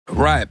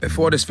Right,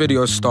 before this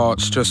video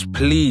starts, just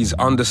please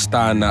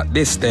understand that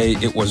this day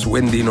it was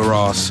windy in our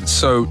ass.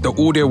 So the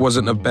audio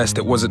wasn't the best,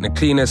 it wasn't the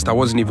cleanest, I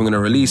wasn't even gonna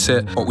release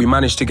it, but we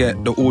managed to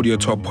get the audio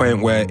to a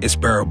point where it's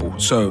bearable.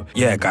 So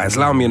yeah, guys,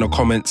 allow me in the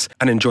comments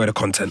and enjoy the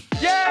content.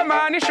 Yeah,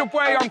 man, it's your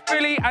boy Young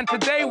Philly, and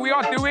today we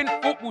are doing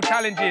football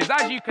challenges.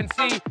 As you can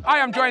see, I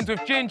am joined with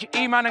Ginge,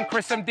 E-Man, and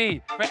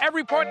ChrisMD. For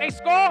every point they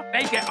score,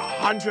 they get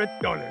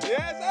 $100.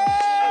 Yes,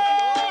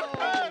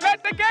 sir!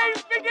 Let the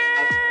games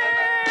begin!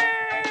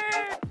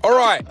 All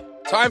right,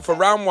 time for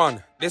round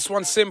one. This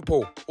one's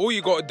simple. All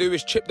you gotta do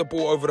is chip the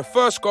ball over the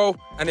first goal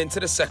and into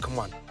the second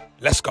one.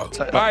 Let's go.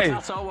 Hey,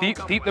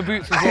 deep the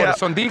boots as well.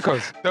 It's on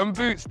Deco's. Them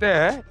boots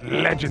there,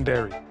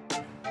 legendary.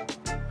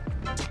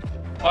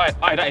 Alright,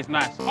 that is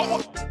nice.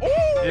 Oh.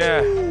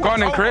 Yeah, go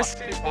on then, Chris.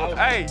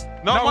 Hey,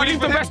 no, we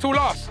leave the best till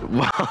last. We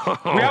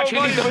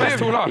actually leave the best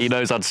till last. He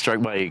knows how to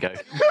stroke my ego.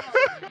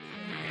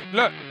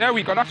 Look, there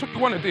we go. That's what you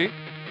want to do.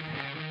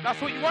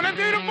 That's what you want to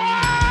do, the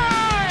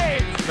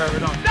boys! Fair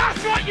enough.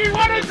 That's what you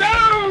want to do!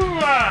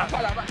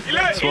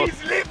 Look,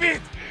 he's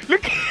livid.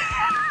 Look.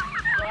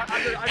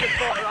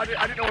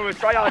 I didn't know we were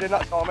tryharding,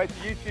 that's all. I made a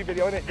YouTube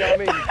video, innit? You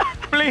know what I mean?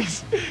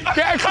 Please,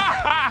 get a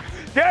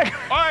Hey,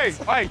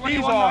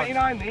 these are...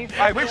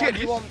 Hey, where'd you get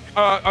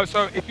these?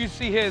 So if you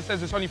see here, it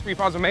says it's only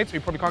 3,000 made, so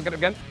you probably can't get it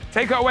again.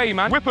 Take it away,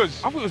 man.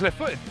 Whippers. I thought it was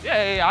left-footed.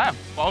 Yeah, I am.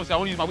 But obviously, I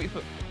only use my weak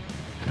foot.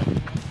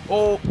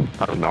 Oh,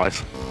 that was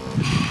nice.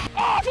 Oh,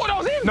 I thought that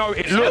was him. No,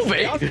 it looked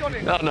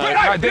it. No,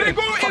 it didn't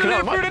go through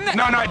the net.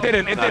 No, it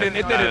didn't. It didn't.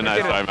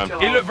 Sorry, man.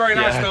 It looked very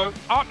nice, though.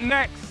 Up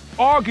next,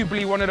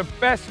 arguably one of the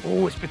best.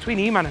 Oh, it's between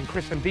E-Man and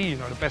ChrisMD, you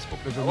know, the best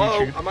footballers on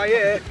YouTube. Am I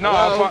here?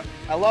 No,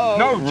 Hello?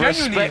 No,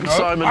 genuinely, Respect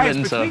Simon it's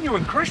Minter. between you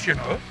and Chris, you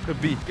know. Could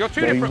be. You're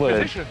two Very different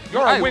weird. positions.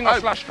 You're a winger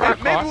slash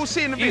striker. Maybe we'll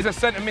see in the He's a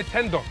centre mid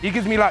tender. He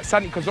gives me like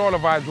Santi Cazorla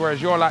vibes, whereas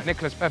you're like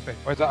Nicolas Pepe.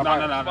 Or is that No.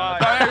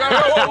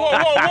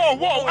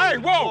 Whoa. Hey,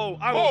 whoa.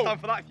 I won't stand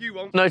for that if you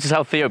won't. Notice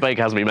how Theo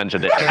Baker hasn't been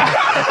mentioned it.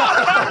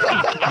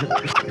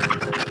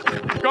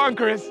 Go on,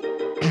 Chris.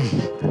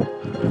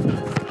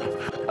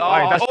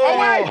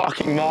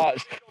 Fucking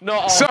March.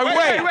 So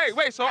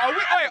Wait. So are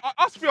we,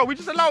 us three, are we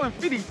just allowing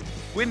Philly to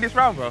win this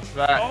round, bro?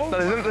 No,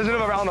 there's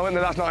another round, though, isn't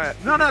there? That's not it.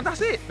 No,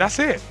 that's it. That's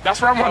it. That's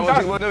round one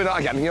done. We're doing that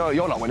again.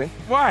 You're not winning.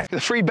 Why? The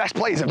three best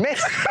players have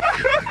missed.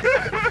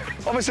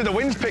 Obviously, the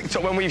wind's picked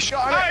up when we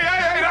shot.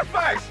 Hey, that's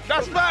facts.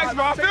 That's facts,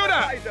 bro. I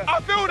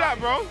feel that,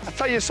 bro. I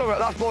tell you something,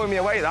 that's blowing me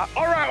away, that.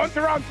 All right, on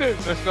to round two.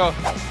 Let's go.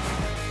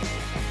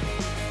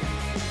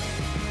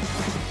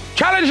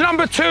 Challenge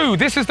number 2.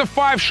 This is the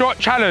 5-shot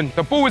challenge.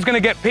 The ball is going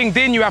to get pinged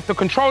in. You have to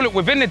control it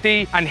within the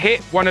D and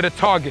hit one of the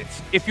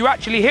targets. If you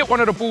actually hit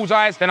one of the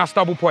bullseyes, then that's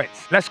double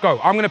points. Let's go.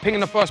 I'm going to ping in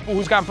the first ball.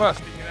 Who's going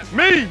first?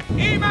 Me!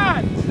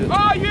 E-Man,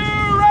 are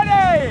you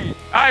ready?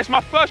 It's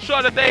my first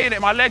shot of the day, innit?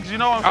 My legs, you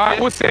know what I'm All right,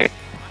 we'll see.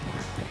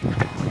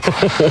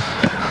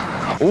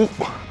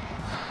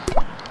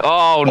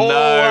 Oh, no.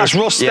 That's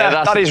rusty.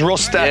 Yeah, that is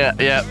rusty.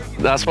 Yeah.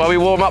 That's why we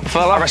warm up,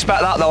 fella. I respect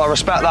that, though. I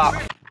respect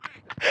that.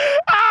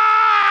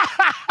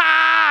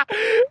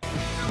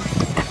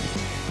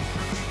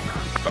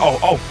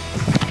 Oh,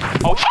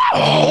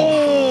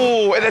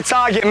 at the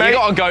target, mate. You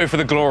gotta go for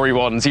the glory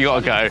ones. You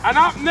gotta go. And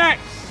up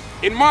next,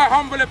 in my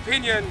humble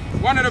opinion,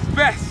 one of the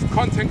best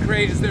content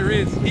creators there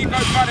is. He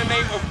goes by the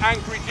name of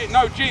AngryGinge.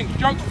 No, Ginge,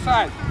 jokes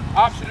aside,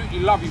 I absolutely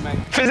love you, mate.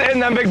 Fizz it in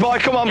then, big boy.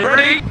 Come on, You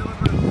ready?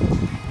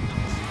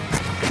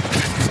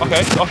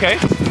 Okay.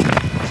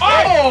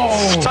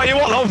 Oh! Tell you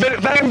what, though,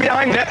 them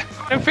behind it.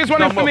 Then fizz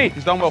one in for me.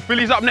 He's done well.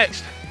 Philly's up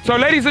next. So,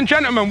 ladies and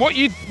gentlemen, what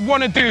you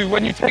want to do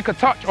when you take a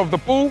touch of the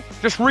ball,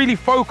 just really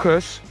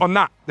focus on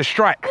that, the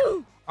strike.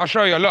 I'll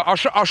show you. Look,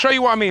 I'll show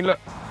you what I mean. Look.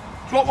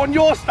 What one,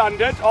 your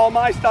standard or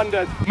my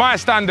standard? My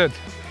standard.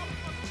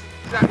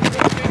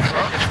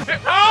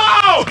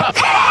 Oh!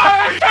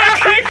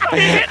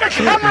 Hit the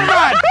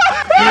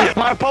cameraman!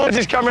 My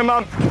apologies,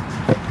 cameraman.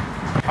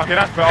 Okay,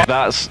 that's better.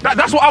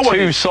 That's what I want.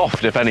 Too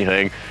soft, if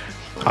anything.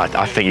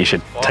 I think you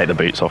should take the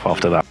boots off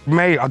after that.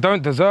 Mate, I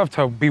don't deserve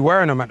to be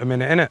wearing them at the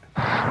minute, innit?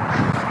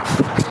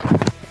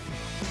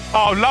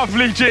 Oh,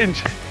 lovely,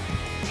 Ginge.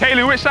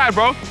 Kaylee, which side,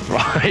 bro?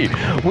 Right.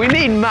 We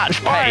need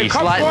match pace.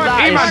 Come like on,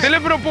 that. E-Man,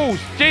 deliver the balls.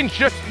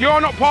 Ginge,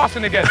 you're not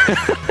passing again.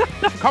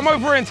 Come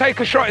over here and take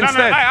a shot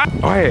instead.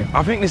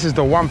 I think this is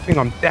the one thing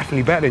I'm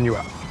definitely better than you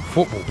at.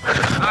 Football.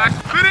 Right.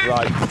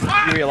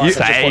 You realise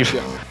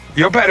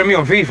You're better than me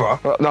on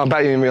FIFA. No, I'm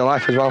better in real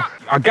life as well.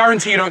 I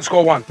guarantee you don't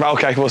score one. Right,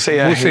 okay, we'll see.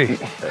 We'll see.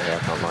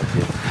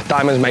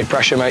 Diamonds make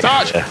pressure, mate.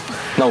 Touch.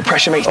 No,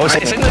 pressure makes It's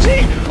diamonds. in the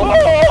sea.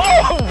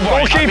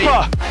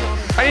 Goalkeeper.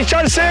 Any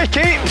chance here,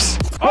 keeps.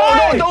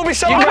 Hey! No, don't be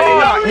celebrating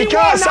that. You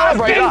can't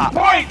celebrate that.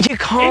 You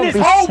can't in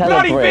this whole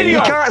bloody video.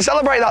 You can't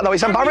celebrate that, though.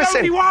 It's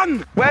embarrassing.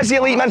 Where's the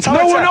elite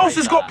mentality? No one else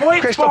has got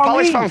points. Crystal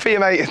Palace fan for you,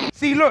 mate.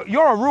 See, look,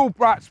 you're a real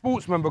bright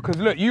sportsman because,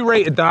 look, you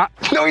rated that.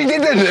 No, he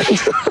didn't.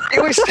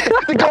 It was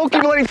the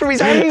goalkeeper letting through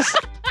his hands.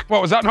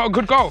 What, was that not a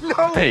good goal?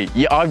 No. Hey,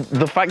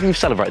 the fact that you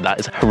celebrate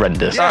that is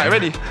horrendous. All right,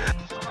 ready?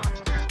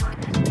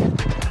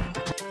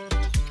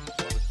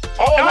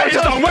 Oh, he's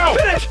done well.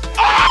 Finish.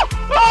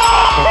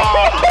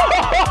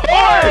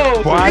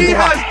 He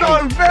has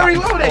done very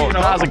well there, you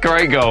know. That was a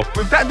great goal.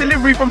 With that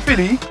delivery from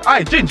Philly.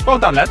 Aye, Ginge, well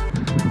done, lad.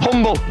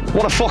 Humble.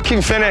 What a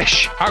fucking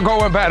finish. That goal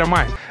went better than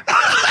mine.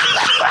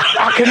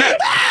 I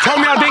connect. Tell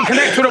me I didn't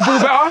connect to the ball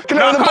better.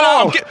 Connect with the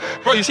ball.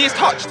 Bro, you see his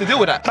touch to deal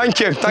with that. Thank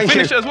you, thank you.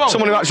 Finish it as well.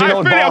 Someone who actually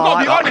knows Philly, ball.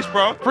 I've got to be honest,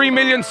 bro. 3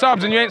 million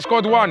subs and you ain't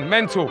scored one.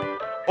 Mental.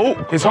 Oh,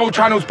 his whole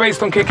channel's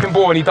based on kicking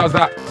ball and he does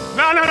that.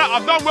 No,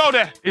 I've done well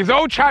there. His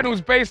whole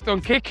channel's based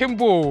on kicking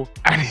ball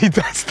and he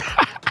does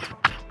that.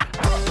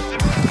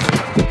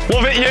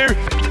 Love it, you.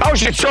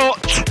 How's your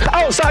touch?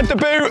 Outside the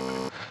boot.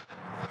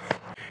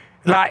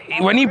 Like,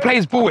 when he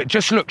plays ball, it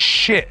just looks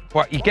shit,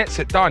 but he gets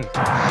it done.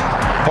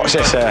 Watch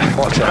this,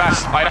 watch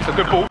this. That's a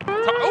good ball.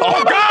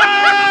 Oh,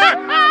 God!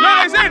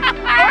 No, it's in.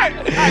 Right.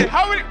 Hey,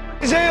 how many...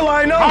 Is he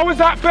line up? How was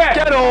that fair?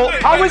 Get up.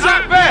 How was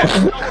that fair?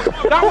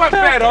 That wasn't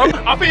fair, though.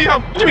 I think you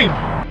have... What do you mean?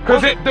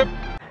 Because it... The...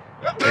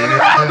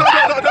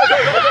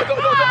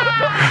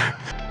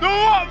 Do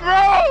what,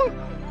 bro?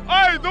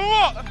 Hey, do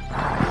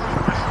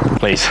what?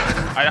 Please.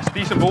 Hey, that's a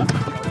decent ball.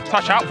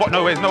 Touch out, but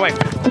no way, no way.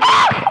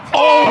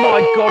 Oh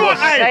my God, what a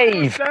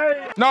save.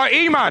 No,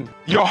 E-Man,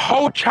 your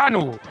whole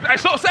channel. Hey,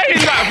 stop saying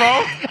that,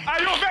 bro. Hey,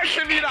 you're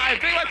vexing me that.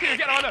 Big one to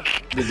get on him.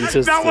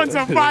 That one's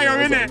a fire,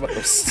 innit?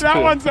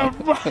 That one's a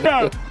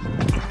fire.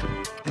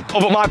 Oh,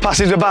 but my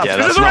passes were bad. Yeah,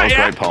 that's not a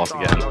great pass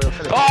again.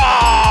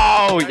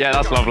 Oh, yeah,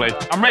 that's lovely.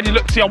 I'm ready.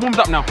 Look, see, I warmed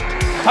up now.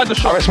 Had the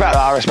shot. I respect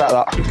that, I respect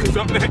that. Who's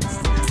up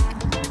next?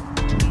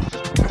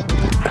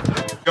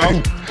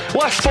 Go.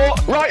 Left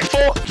foot, right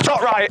foot,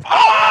 top right. Oh,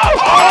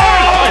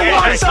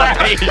 what's that?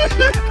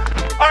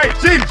 Alright,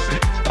 Ginge.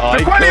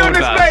 The quality on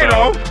display,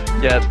 though.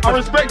 Yeah. I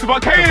respect it,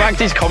 but The fact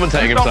he's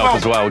commentating himself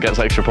as well gets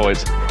extra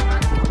points.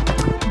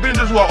 Binge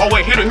as well. Oh,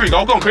 wait, here we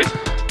go. Go on, Chris.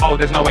 Oh,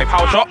 there's no way.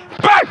 Power shot.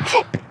 Bang!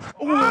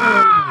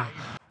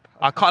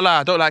 I can't lie,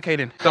 I don't like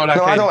Caden. No,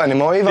 I don't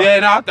anymore either. Yeah,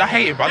 no, I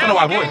hate it, bro. I don't know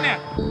why I bought it.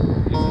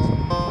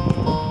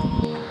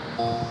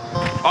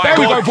 There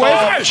we go,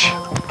 boys.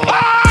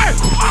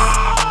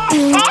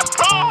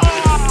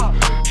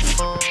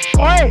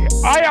 Oi,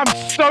 I am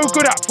so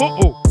good at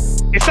football.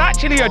 It's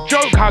actually a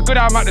joke how good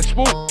I am at the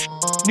sport.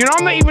 You know,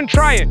 I'm not even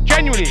trying,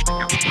 genuinely.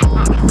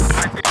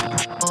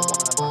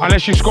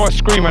 Unless you score a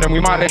screamer, then we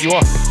might let you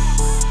off.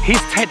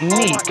 His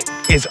technique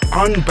is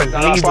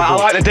unbelievable. I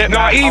like the dip.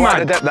 No, E-Man. I like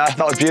the dip there.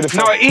 That was beautiful.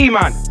 No,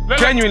 E-Man.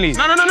 Genuinely.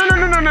 No.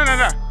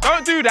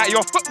 Don't do that.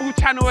 Your football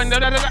channel and I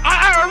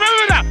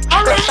remember that.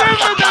 I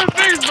remember those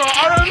things, bro.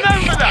 I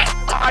remember that.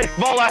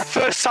 Volley,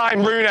 first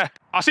time, Rooney.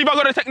 I'll see if I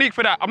got a technique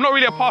for that. I'm not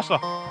really a passer.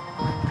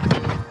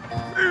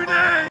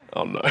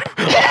 Oh no.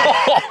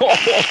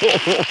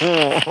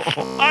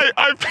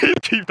 I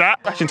keep that.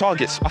 Flashing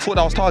targets. I thought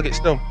that was target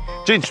still.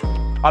 Ginge,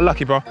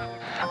 unlucky, bro.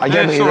 I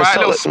get it. It's alright, a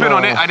little spin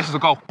on it. Hey, this is a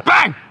goal.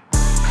 Bang!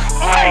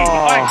 Hey!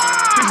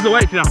 This is the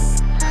way, now.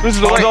 This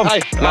is the way.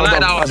 Hey, I like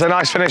that one. That's a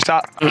nice finish,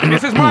 that.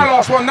 This is my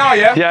last one now,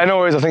 yeah? Yeah, no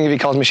worries. I think if he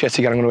calls me shit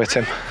again, I'm going to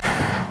hit him.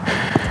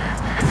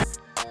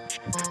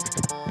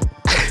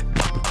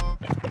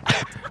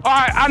 All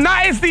right, and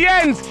that is the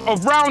end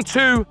of round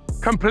 2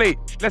 complete.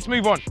 Let's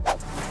move on.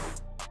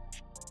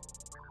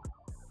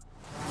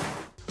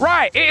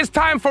 Right, it is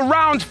time for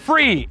round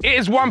 3. It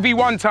is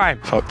 1v1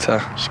 time. Fucked her.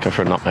 Just go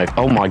for a nutmeg.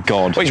 Oh my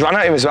God. Oh, he's ran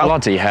at him as well.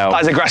 Bloody hell.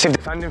 That is aggressive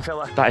defending,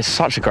 fella. That is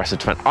such aggressive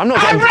defense. I'm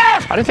not getting...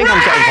 Ref! I don't think I'm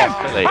getting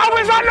past Billy. How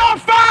is that not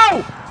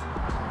foul?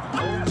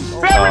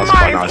 Bear in that's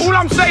quite mind, nice. all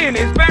I'm saying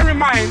is, bear in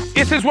mind,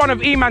 this is one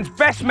of E-Man's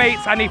best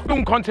mates and he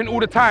film content all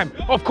the time.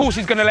 Of course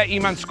he's gonna let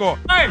E-Man score.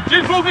 Hey,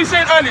 Ginge, what we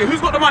said earlier, who's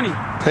got the money?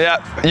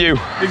 Yeah, you.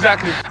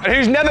 Exactly. And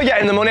who's never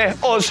getting the money?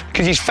 Us,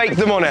 because he's faked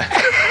the money.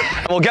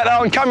 And we'll get that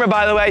on camera,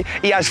 by the way.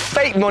 He has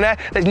fake money.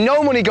 There's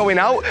no money going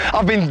out.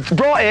 I've been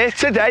brought here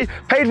today,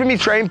 paid for me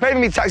train, paid for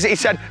me taxi. He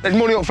said, there's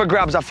money up for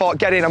grabs. I thought,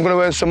 get in, I'm going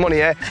to earn some money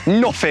here.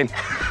 Nothing.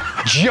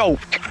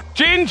 Joke.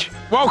 Ginge,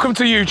 welcome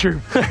to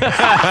YouTube.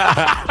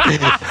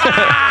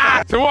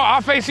 So what,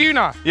 I'll face you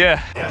now?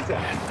 Yeah.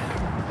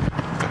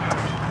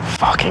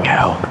 Fucking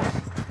hell.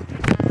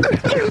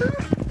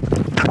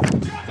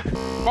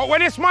 But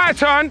when it's my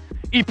turn,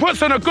 he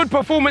puts on a good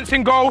performance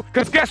in goal,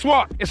 because guess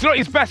what? It's not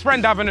his best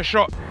friend having a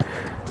shot.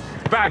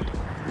 Bang.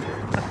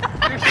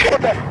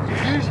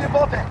 Use your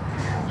body.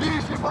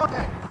 Use your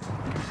body.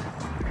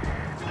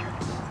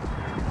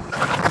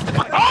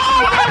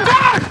 Oh my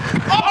God!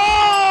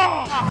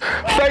 Oh!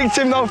 Faked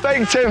him, though,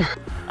 faked him.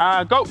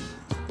 Go.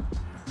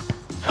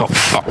 Oh,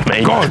 fuck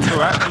me. God. All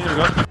right, here we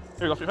go.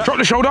 Here we go. Drop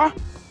the shoulder.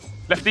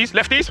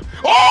 Lefties.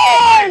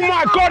 Oh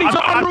my God, he's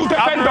an unreal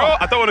defender.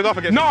 I don't want to go up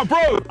against him. No,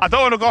 bro. I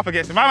don't want to go up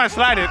against him. My man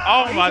sliding.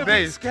 Oh my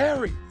days.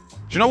 Scary. Do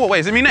you know what? Wait,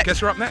 is it me next? Guess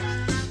you're up next.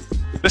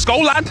 Let's go,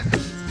 lad.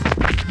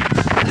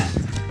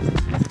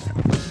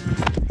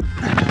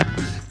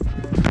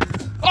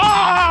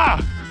 Ah!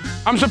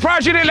 I'm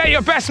surprised you didn't let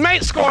your best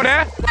mate score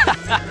there.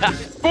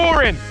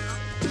 Boring.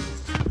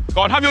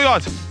 Go on, have your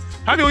yards.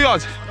 Have your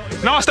yards.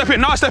 Now I step in.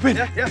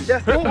 Yeah.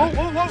 Whoa.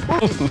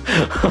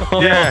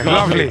 Yeah,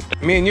 lovely.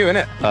 Me and you,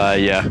 innit?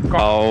 Yeah.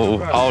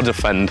 I'll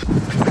defend.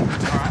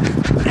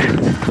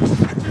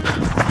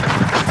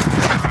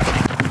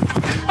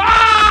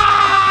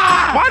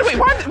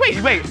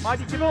 Wait, why'd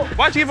you give up?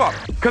 Why'd you give up?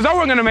 Because I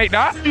wasn't going to make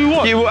that.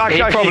 You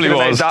actually probably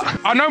was.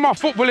 That. I know my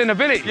footballing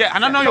ability. Yeah,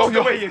 and I know your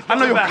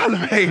colour,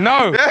 mate.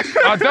 No,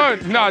 I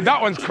don't. No, that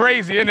one's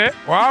crazy, innit?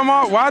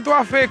 Why do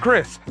I fear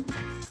Chris?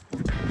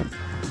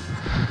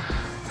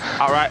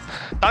 All right.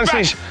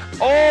 Dancing.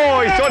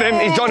 Oh, he's done him.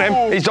 He's done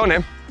him. He's done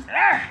him.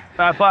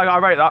 Fair play, I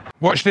rate that.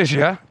 Watch this,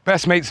 yeah?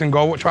 Best mates in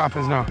goal. Watch what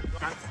happens now.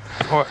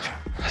 Watch.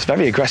 It's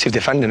very aggressive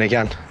defending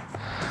again.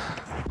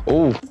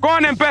 Oh. Go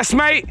on then, best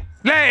mate.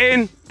 Let it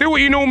in. Do what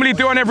you normally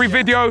do on every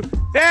video.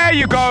 There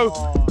you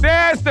go.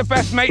 There's the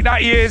best mate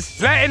that he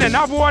is. Let in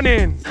another one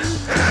in.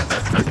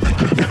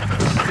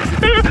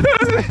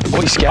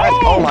 Oh, he's scared.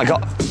 Oh my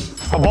God.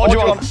 What ball do you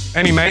want?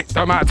 Any mate,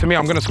 don't matter to me.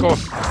 I'm going to score.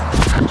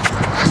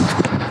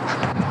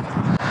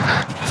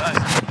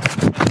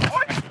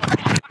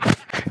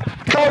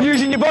 Called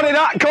using your body,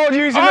 that. Called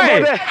using your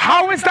body.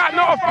 How is that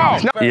not a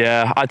foul?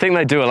 Yeah, I think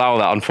they do allow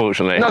that,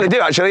 unfortunately. No, they do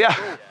actually, yeah.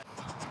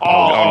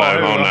 Oh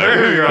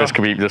no. This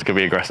could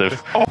be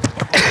aggressive. Oh.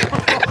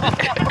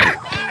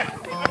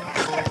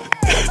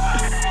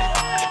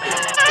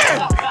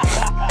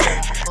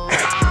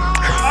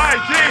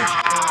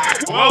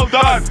 Well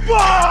done.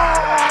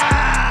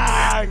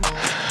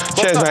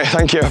 Cheers, mate.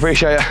 Thank you.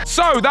 Appreciate it.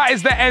 So that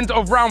is the end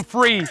of round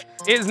 3. It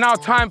is now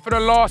time for the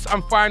last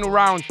and final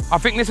round. I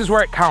think this is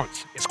where it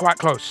counts. It's quite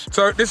close.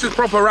 So this is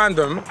proper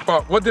random,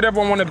 but what did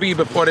everyone want to be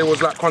before they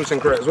was like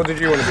content creators? What did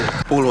you want to be?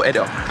 Ball or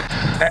editor?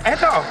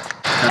 Editor?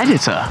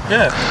 Editor?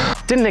 Yeah.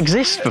 Didn't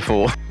exist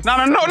before. No.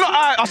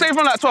 I'll say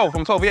from like 12.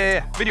 From 12,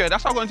 yeah. Video,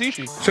 that's how I got into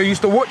YouTube. So you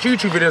used to watch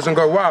YouTube videos and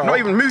go, wow. Not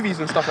even movies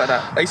and stuff like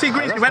that. Like, you see,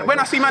 when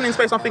I see man in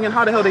space, I'm thinking,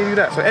 how the hell they do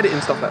that? So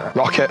editing stuff like that.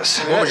 Rockets.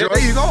 Yeah, there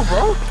you go,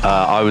 bro.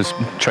 I was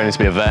training to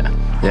be a vet.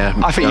 Yeah.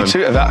 I think you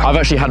too are that. I've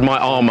actually had my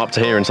arm up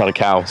to here inside a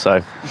cow, so.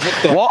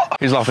 What?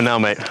 Who's laughing now,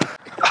 mate?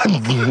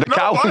 The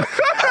cow.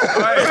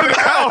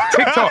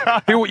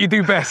 TikTok, do what you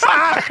do best.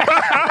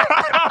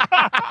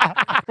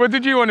 What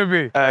did you want to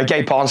be?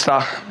 Gay porn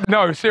star.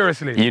 No,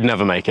 seriously. You'd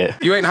never make it.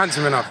 You ain't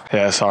handsome enough.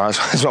 Yeah, it's all right.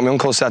 That's what my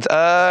uncle said.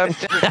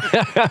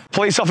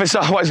 Police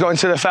officer, what is going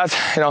to the Fed?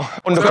 You know,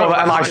 undercover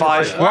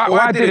MI5.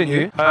 Why didn't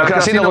you? Because I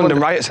seen the London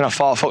riots and I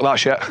thought, fuck that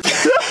shit.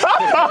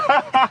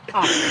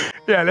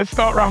 Yeah, let's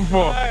start round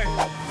 4.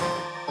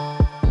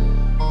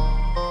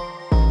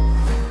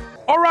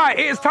 All right,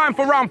 it is time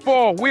for round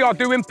 4. We are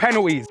doing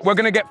penalties. We're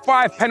gonna get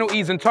 5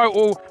 penalties in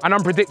total, and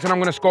I'm predicting I'm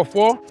gonna score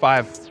 4.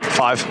 5.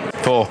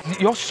 4.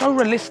 You're so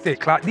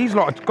realistic. Like these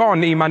lot. Go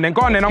on, E-man. Then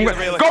go on. Then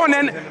go on.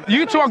 Then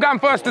you two are going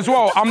first as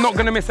well. I'm not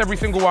gonna miss every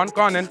single one.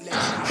 Go on then.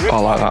 Oh, I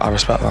like that. I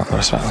respect that. I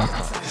respect that.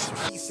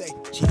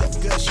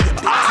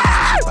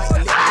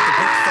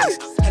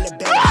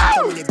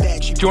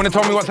 Do you want to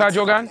tell me what side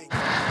you're going?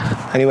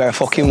 Anywhere I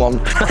fucking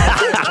want.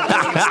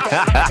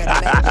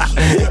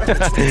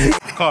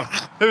 Come on,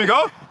 here we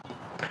go.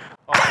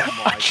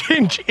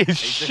 Ginge is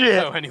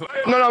shit. No.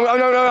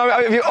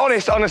 If you're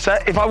honest,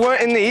 if I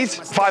weren't in these,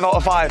 5 out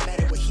of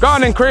 5. Go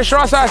on then, Chris.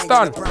 Your side's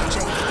done.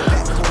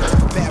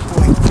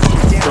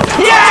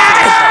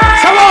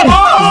 Yes! Come on!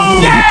 Oh,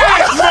 yes!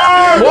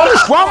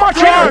 Why am I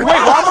cheering? Wait,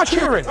 why am I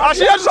cheering?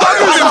 Actually, I just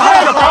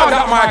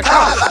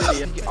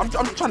I'm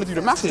trying to do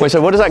the math here. Wait,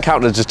 so what does that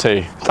count as just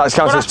 2? That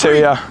counts as 2,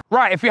 yeah.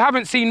 Right, if you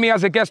haven't seen me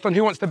as a guest on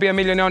Who Wants to Be a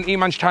Millionaire on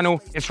E-Man's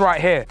channel, it's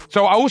right here.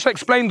 So I also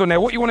explained on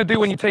there what you want to do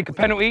when you take a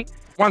penalty.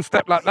 1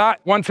 step like that,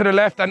 1 to the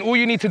left, and all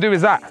you need to do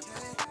is that.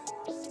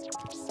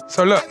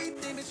 So look.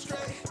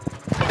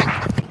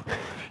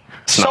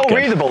 So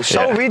readable,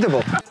 so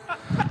readable.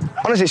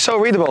 Honestly, so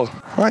readable.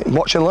 Right,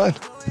 watch and learn.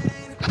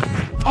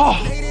 Oh!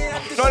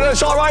 No,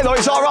 it's all right though,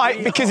 it's all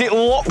right, because it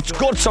looked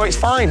good, so it's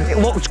fine. It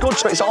looked good,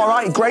 so it's all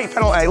right. Great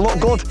penalty, it looked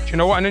good. Do you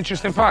know what an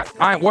interesting fact?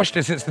 I ain't washed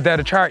it since the day of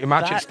the charity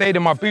match. It stayed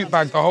in my boot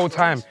bag the whole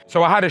time.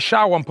 So I had a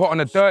shower and put on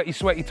a dirty,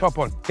 sweaty top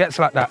on. Gets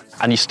like that.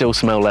 And you still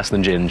smell less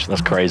than Ginge.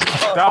 That's crazy.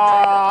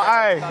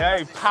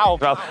 Hey, pal.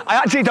 I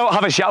actually don't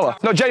have a shower.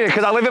 No, genuinely,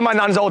 because I live in my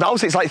nan's old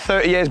house. It's like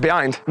 30 years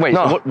behind. Wait,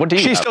 no, what do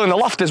you She's have? still in the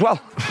loft as well.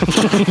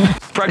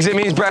 Brexit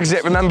means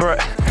Brexit, remember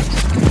it.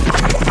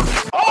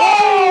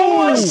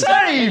 Oh,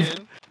 save!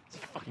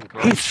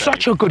 He's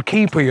such a good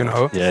keeper, you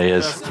know. Yeah, he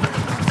is.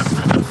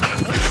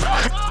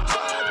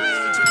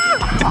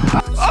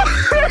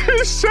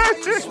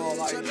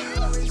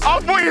 I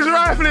thought he was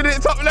rifling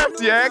it top left,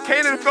 yeah?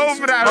 Kanan fell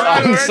for that.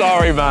 I'm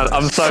sorry, man.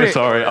 I'm so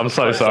sorry. I'm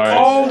so sorry.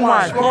 Oh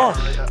my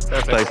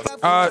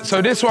gosh.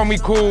 So this one we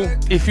call,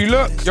 if you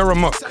look, you're a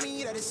muck.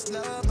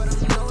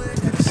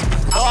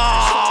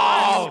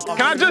 Oh!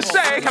 Can I just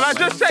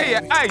say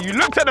it? Hey, you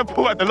looked at the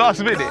pool at the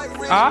last minute.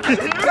 Huh?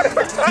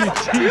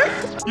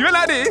 You went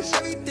like this?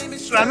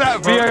 Like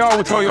that, bro. VAR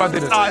will tell you I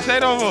didn't. Alright, say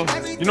no more.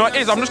 You know what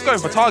it is? I'm just going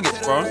for targets,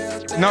 bro.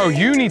 No,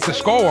 you need to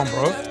score one,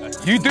 bro.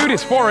 You do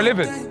this for a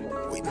living.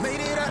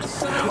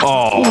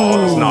 Oh,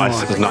 it's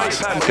nice. It's nice.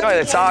 You got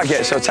the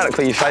target, so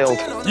technically you failed.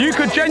 You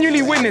could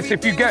genuinely win this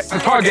if you get the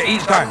target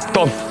each time.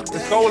 Done.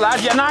 Let's go,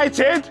 lad.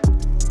 United.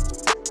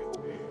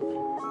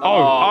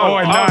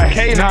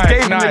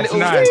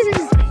 Nice.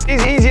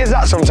 It's easy as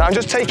that sometimes.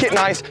 Just take it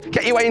nice,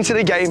 get your way into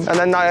the game, and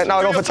then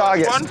now go for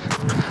targets.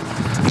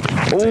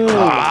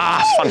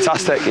 That's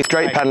fantastic. It's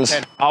great pens.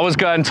 I was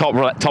going top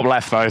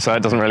left though, so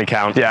it doesn't really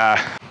count.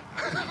 Yeah.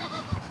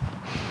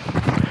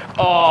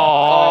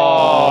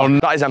 Oh,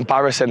 That is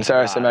embarrassing,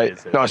 seriously,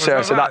 mate. No,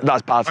 seriously,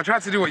 that's bad. I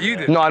tried to do what you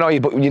did. No, I know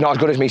you, but you're not as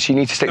good as me, so you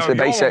need to stick to the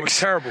your one was basics.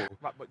 terrible.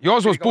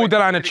 Yours was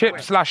borderline a chip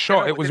 /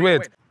 shot. It was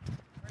weird.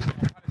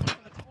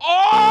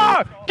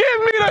 Oh, give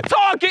me the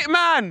target,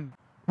 man.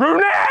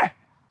 Rooney.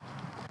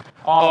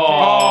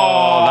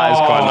 oh, that is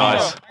quite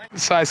nice.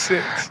 Size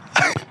 6.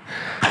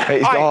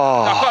 It's, I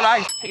got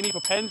like technique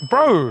for pen.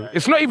 Bro,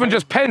 it's not even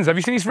just pens. Have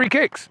you seen these free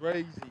kicks?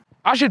 Crazy.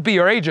 I should be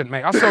your agent,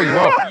 mate. I'll sell you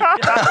off.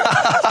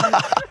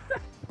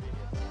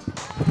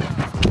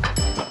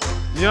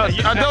 You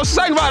know, there was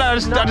something about that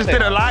I just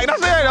didn't like.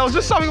 That's it. There was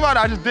just something about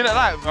that I just didn't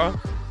like, bro.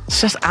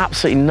 It's just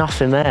absolutely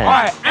nothing there. All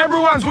right,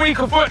 everyone's weak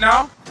of foot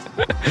now.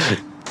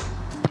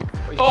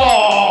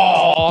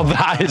 Oh,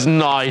 that is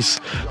nice.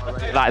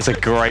 That is a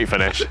great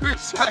finish.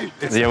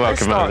 You're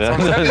welcome, man.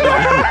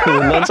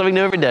 Learn something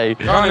new every day.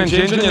 Go on,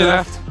 Ginge, on your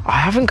left. I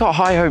haven't got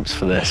high hopes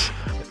for this.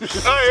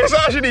 It's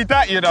actually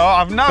that, you know.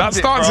 I've known That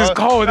stance is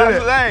cold, isn't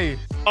it?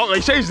 Oh, he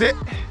changed it.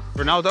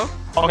 Ronaldo.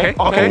 Okay.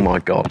 Oh my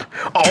God.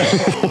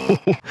 Oh.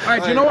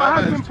 Right, do you know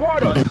what has been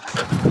part of?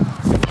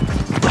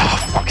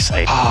 Oh, fuck's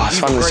sake.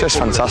 it's just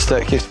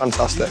fantastic. It's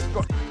fantastic.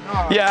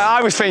 Yeah,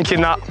 I was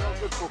thinking that.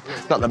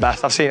 Not the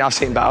best. I've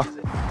seen better.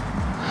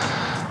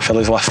 Feel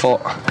his left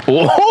foot.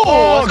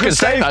 Oh, good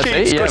save,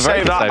 Keith. Good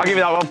save that. I'll give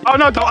you that one. Oh,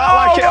 no,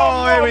 I like it.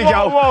 Oh, here we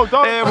go.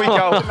 Here we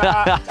go.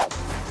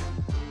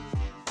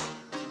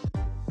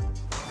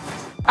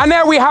 And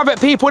there we have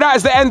it, people. That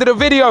is the end of the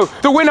video.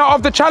 The winner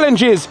of the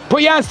challenges.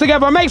 Put your hands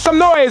together. Make some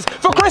noise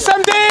for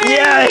ChrisMD.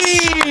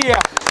 Yes.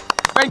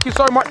 Thank you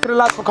so much to the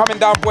lads for coming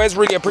down, boys.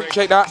 Really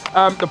appreciate that.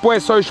 The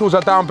boys' socials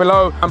are down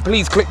below. And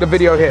please click the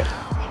video here.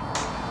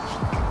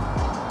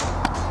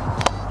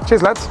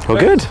 Cheers, lads. Well,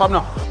 good.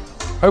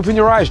 Open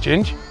your eyes,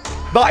 Ginge.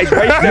 That is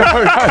great. He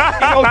knows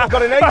I've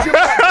got an agent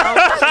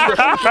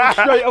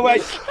straight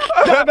away.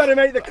 That better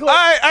make the clip.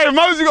 Hey,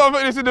 Mosey got to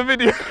put this in the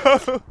video.